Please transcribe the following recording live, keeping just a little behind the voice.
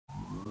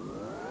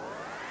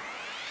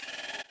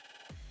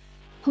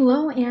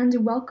Hello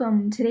and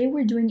welcome. Today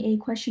we're doing a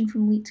question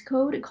from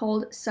LeetCode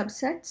called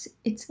subsets.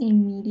 It's a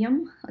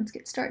medium. Let's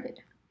get started.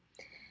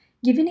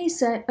 Given a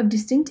set of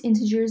distinct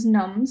integers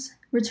nums,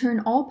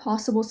 return all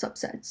possible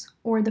subsets,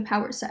 or the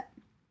power set.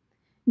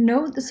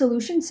 Note the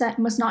solution set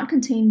must not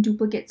contain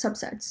duplicate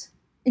subsets.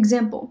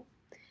 Example,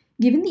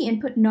 given the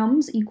input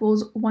nums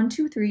equals 1,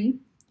 2, 3,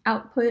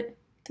 output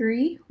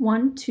 3,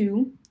 1,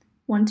 2,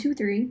 1, 2,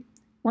 3,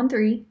 1,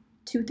 3,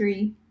 2,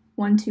 3,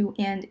 1, 2,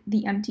 and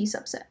the empty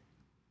subset.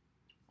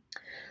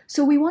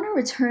 So we want to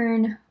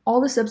return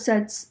all the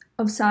subsets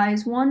of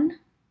size 1,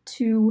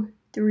 2,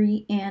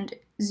 3, and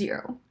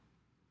 0.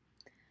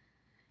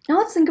 Now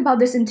let's think about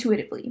this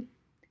intuitively.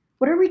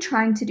 What are we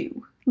trying to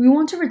do? We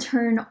want to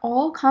return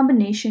all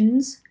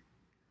combinations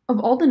of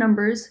all the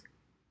numbers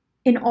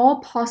in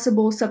all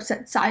possible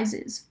subset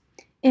sizes.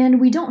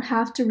 And we don't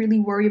have to really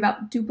worry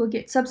about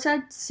duplicate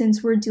subsets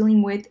since we're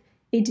dealing with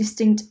a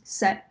distinct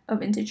set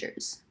of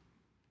integers.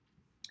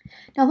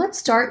 Now let's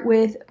start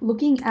with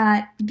looking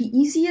at the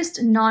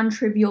easiest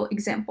non-trivial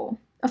example.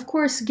 Of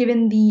course,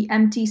 given the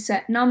empty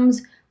set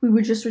nums, we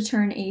would just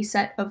return a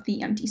set of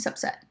the empty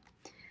subset.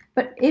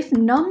 But if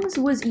nums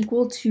was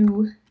equal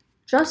to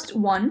just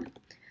 1,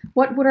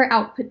 what would our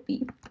output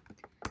be?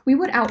 We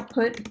would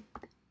output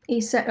a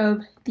set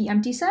of the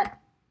empty set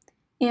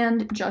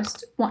and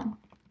just 1.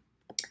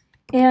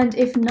 And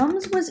if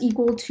nums was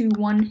equal to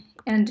 1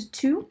 and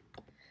 2,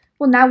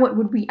 well, now what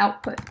would we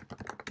output?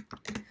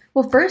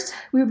 Well, first,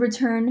 we would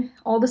return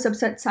all the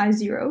subset size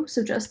 0,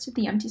 so just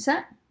the empty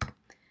set.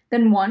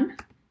 Then 1,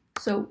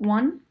 so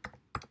 1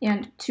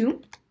 and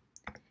 2.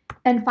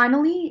 And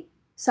finally,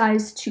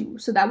 size 2,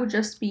 so that would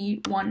just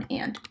be 1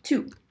 and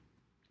 2.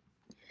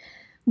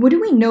 What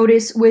do we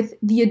notice with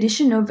the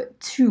addition of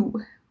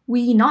 2?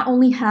 We not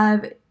only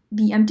have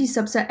the empty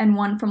subset and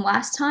 1 from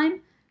last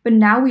time, but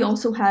now we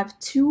also have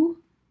 2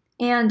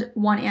 and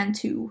 1 and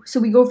 2. So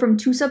we go from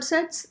 2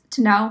 subsets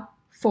to now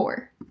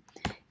 4.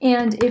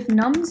 And if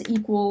nums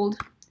equaled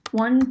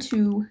 1,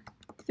 2,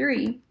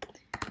 3,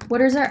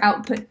 what is our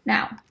output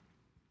now?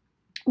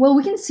 Well,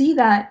 we can see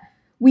that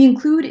we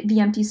include the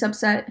empty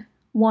subset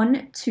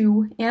 1,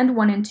 2, and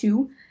 1 and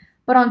 2,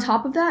 but on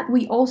top of that,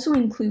 we also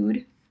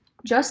include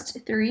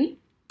just 3,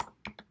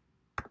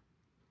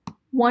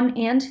 1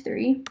 and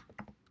 3,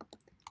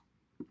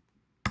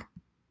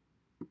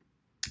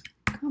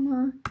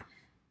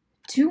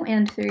 2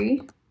 and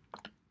 3,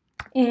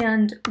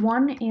 and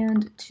 1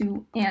 and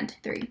 2 and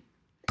 3.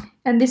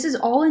 And this is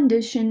all in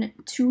addition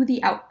to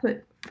the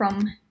output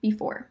from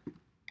before.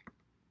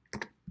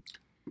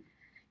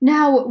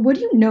 Now, what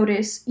do you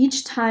notice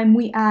each time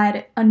we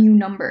add a new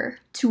number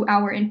to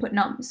our input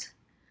nums?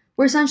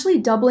 We're essentially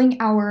doubling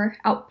our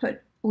output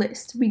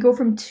list. We go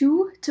from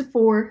 2 to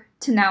 4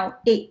 to now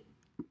 8.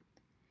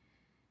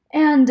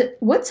 And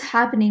what's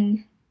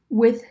happening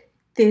with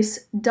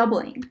this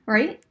doubling,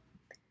 right?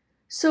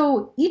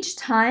 So each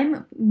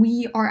time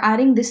we are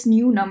adding this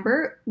new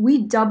number,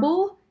 we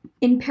double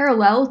in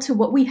parallel to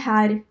what we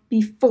had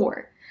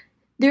before.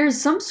 There's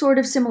some sort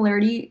of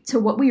similarity to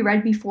what we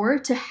read before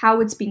to how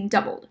it's being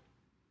doubled.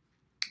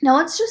 Now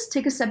let's just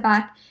take a step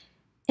back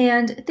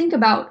and think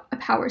about a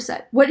power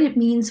set, what it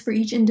means for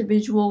each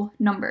individual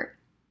number.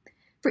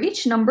 For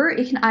each number,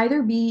 it can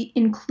either be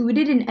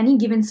included in any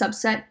given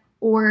subset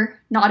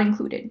or not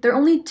included. There are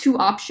only two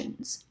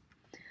options.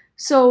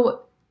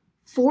 So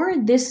for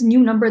this new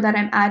number that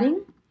I'm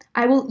adding,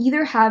 I will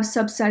either have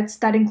subsets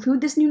that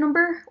include this new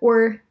number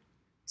or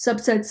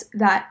subsets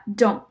that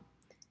don't.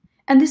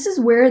 And this is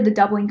where the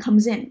doubling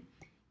comes in.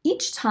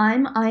 Each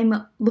time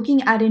I'm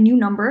looking at a new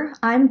number,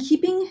 I'm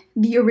keeping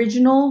the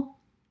original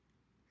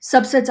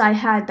subsets I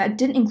had that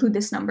didn't include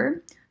this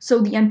number. So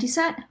the empty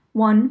set,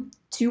 1,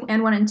 2,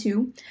 and 1 and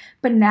 2.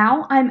 But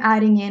now I'm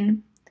adding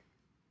in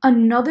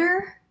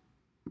another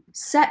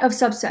set of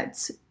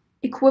subsets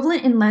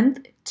equivalent in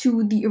length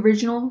to the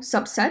original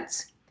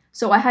subsets.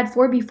 So I had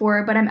 4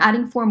 before, but I'm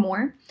adding 4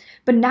 more.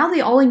 But now they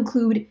all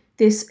include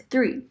this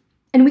 3.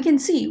 And we can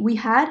see we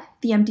had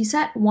the empty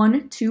set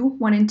 1, 2,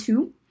 1, and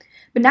 2.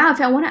 But now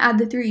if I want to add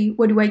the 3,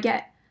 what do I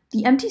get?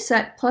 The empty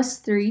set plus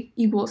 3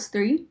 equals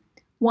 3.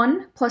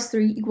 1 plus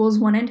 3 equals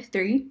 1 and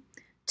 3.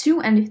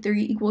 2 and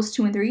 3 equals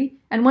 2 and 3.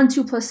 And 1,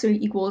 2 plus 3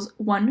 equals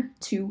 1,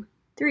 2,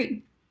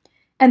 3.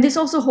 And this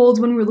also holds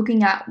when we're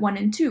looking at 1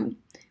 and 2.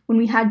 When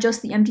we had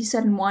just the empty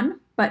set and 1,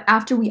 but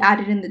after we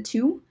added in the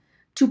 2,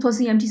 2 plus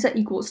the empty set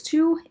equals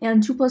 2,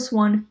 and 2 plus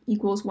 1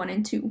 equals 1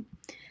 and 2.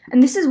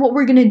 And this is what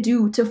we're going to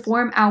do to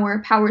form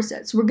our power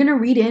sets. We're going to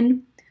read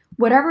in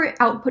whatever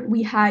output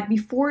we had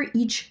before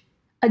each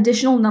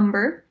additional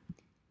number,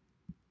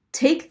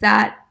 take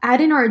that, add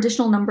in our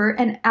additional number,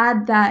 and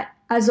add that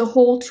as a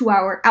whole to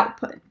our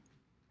output.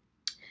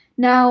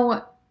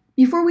 Now,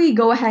 before we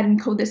go ahead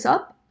and code this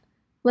up,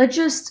 let's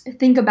just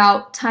think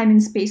about time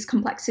and space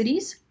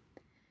complexities.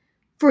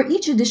 For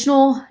each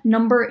additional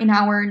number in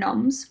our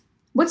nums,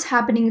 what's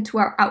happening to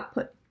our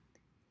output?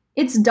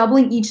 It's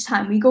doubling each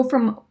time. We go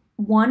from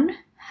 1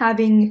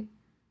 having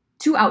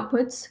 2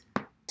 outputs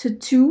to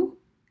 2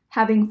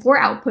 having 4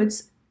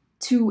 outputs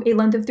to a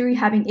length of 3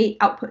 having 8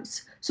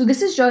 outputs. So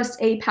this is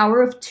just a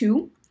power of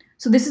 2.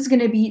 So this is going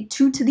to be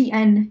 2 to the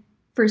n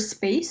for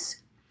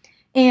space.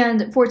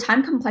 And for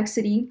time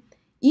complexity,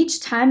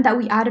 each time that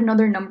we add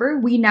another number,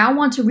 we now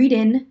want to read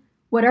in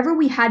whatever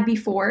we had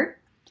before.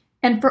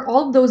 And for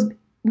all of those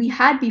we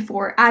had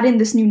before, add in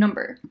this new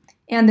number.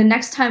 And the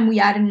next time we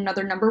add in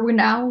another number, we're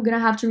now going to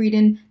have to read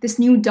in this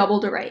new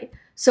doubled array.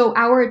 So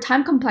our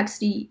time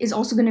complexity is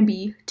also going to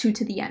be 2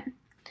 to the n.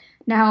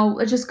 Now,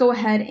 let's just go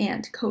ahead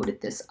and code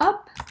this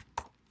up.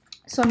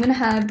 So I'm going to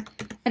have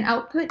an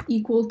output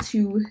equal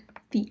to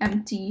the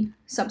empty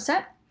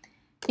subset.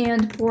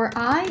 And for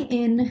I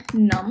in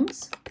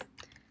nums,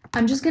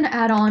 I'm just going to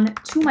add on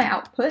to my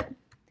output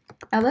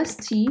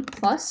lst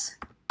plus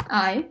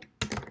I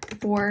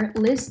for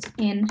list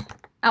in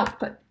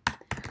output.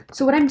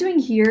 So what I'm doing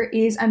here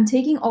is I'm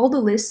taking all the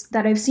lists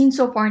that I've seen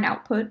so far in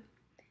output,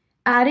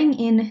 adding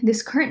in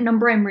this current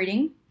number I'm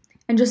reading,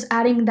 and just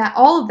adding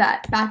all of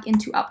that back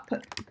into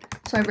output.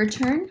 So I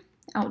return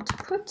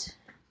output,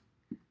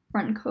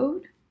 run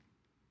code,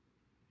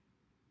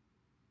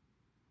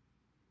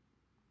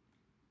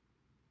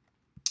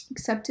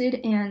 accepted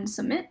and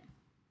submit.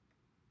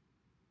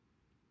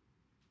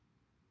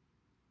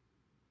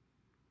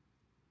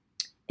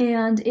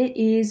 And it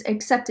is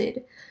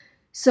accepted.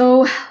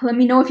 So let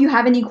me know if you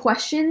have any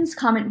questions,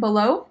 comment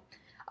below.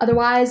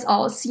 Otherwise,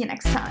 I'll see you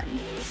next time.